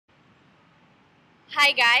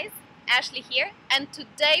Hi guys, Ashley here, and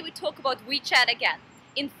today we talk about WeChat again.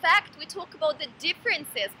 In fact, we talk about the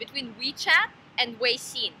differences between WeChat and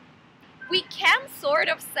Weixin. We can sort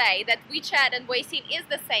of say that WeChat and Weixin is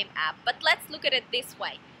the same app, but let's look at it this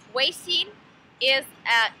way. Weixin is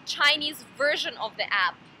a Chinese version of the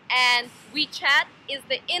app, and WeChat is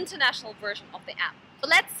the international version of the app. So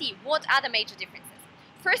let's see what are the major differences.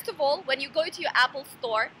 First of all, when you go to your Apple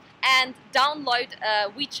Store and download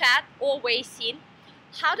WeChat or Weixin,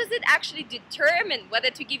 how does it actually determine whether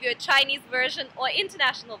to give you a Chinese version or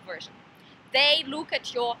international version? They look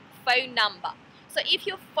at your phone number. So if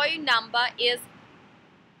your phone number is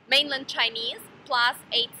mainland Chinese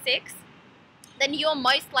 +86, then you're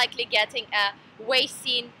most likely getting a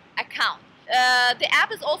Weixin account. The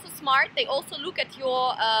app is also smart. They also look at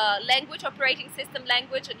your language, operating system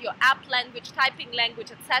language, and your app language, typing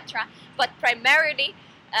language, etc. But primarily,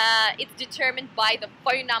 it's determined by the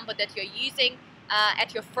phone number that you're using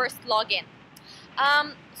at your first login.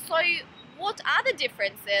 So what are the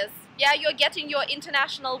differences? Yeah, you're getting your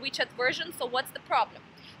international WeChat version, so what's the problem?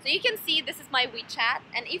 So you can see this is my WeChat,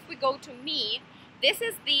 and if we go to me, this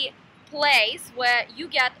is the place where you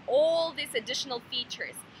get all these additional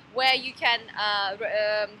features, where you can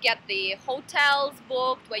get the hotels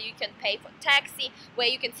booked, where you can pay for taxi, where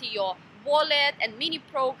you can see your wallet and mini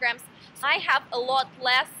programs. So I have a lot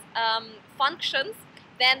less functions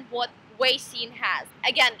than what Weixin has.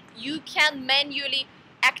 Again, you can manually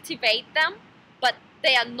activate them, but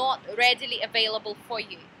they are not readily available for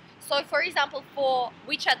you. So for example, for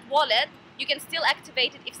WeChat wallet, you can still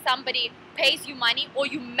activate it if somebody pays you money or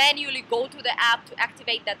you manually go to the app to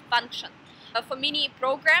activate that function. For mini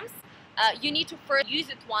programs, you need to first use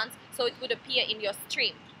it once so it would appear in your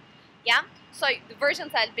stream. Yeah, so the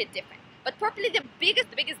versions are a bit different. But probably the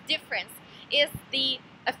biggest difference is the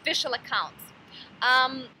official accounts.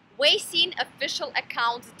 Weixin official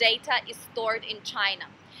accounts data is stored in China,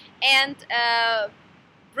 and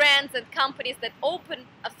brands and companies that open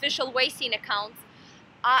official Weixin accounts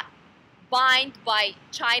are bound by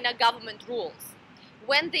China government rules.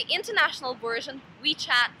 When the international version,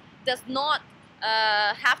 WeChat, does not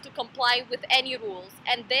have to comply with any rules,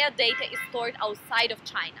 and their data is stored outside of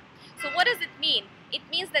China. So what does it mean? It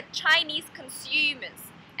means that Chinese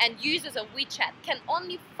consumers and users of WeChat can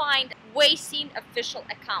only find Weixin official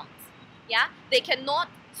accounts. Yeah, they cannot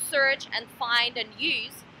search and find and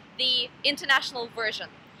use the international version.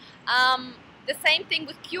 The same thing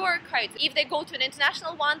with QR codes. If they go to an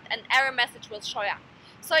international one, an error message will show up.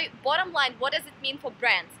 So bottom line, what does it mean for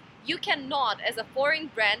brands? You cannot, as a foreign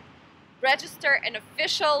brand, register an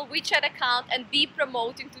official WeChat account and be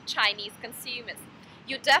promoting to Chinese consumers.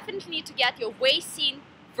 You definitely need to get your Weixin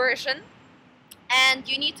version, and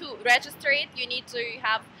you need to register it. You need to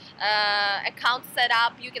have accounts set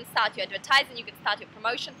up. You can start your advertising, you can start your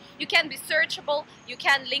promotion, you can be searchable, you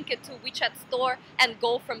can link it to WeChat store and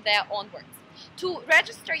go from there onwards. To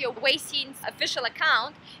register your Weixin's official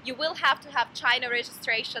account, you will have to have China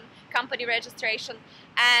registration, company registration,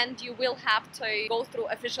 and you will have to go through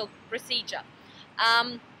official procedure.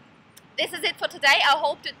 This is it for today. I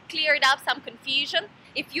hope it cleared up some confusion.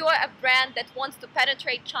 If you are a brand that wants to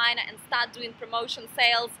penetrate China and start doing promotion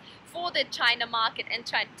sales for the China market and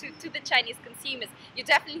to the Chinese consumers, you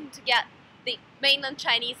definitely need to get the mainland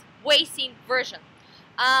Chinese Weixin version.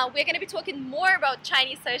 We're going to be talking more about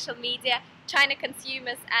Chinese social media, China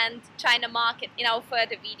consumers, and China market in our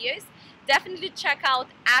further videos. Definitely check out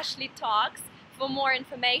Ashley Talks for more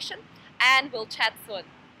information, and we'll chat soon.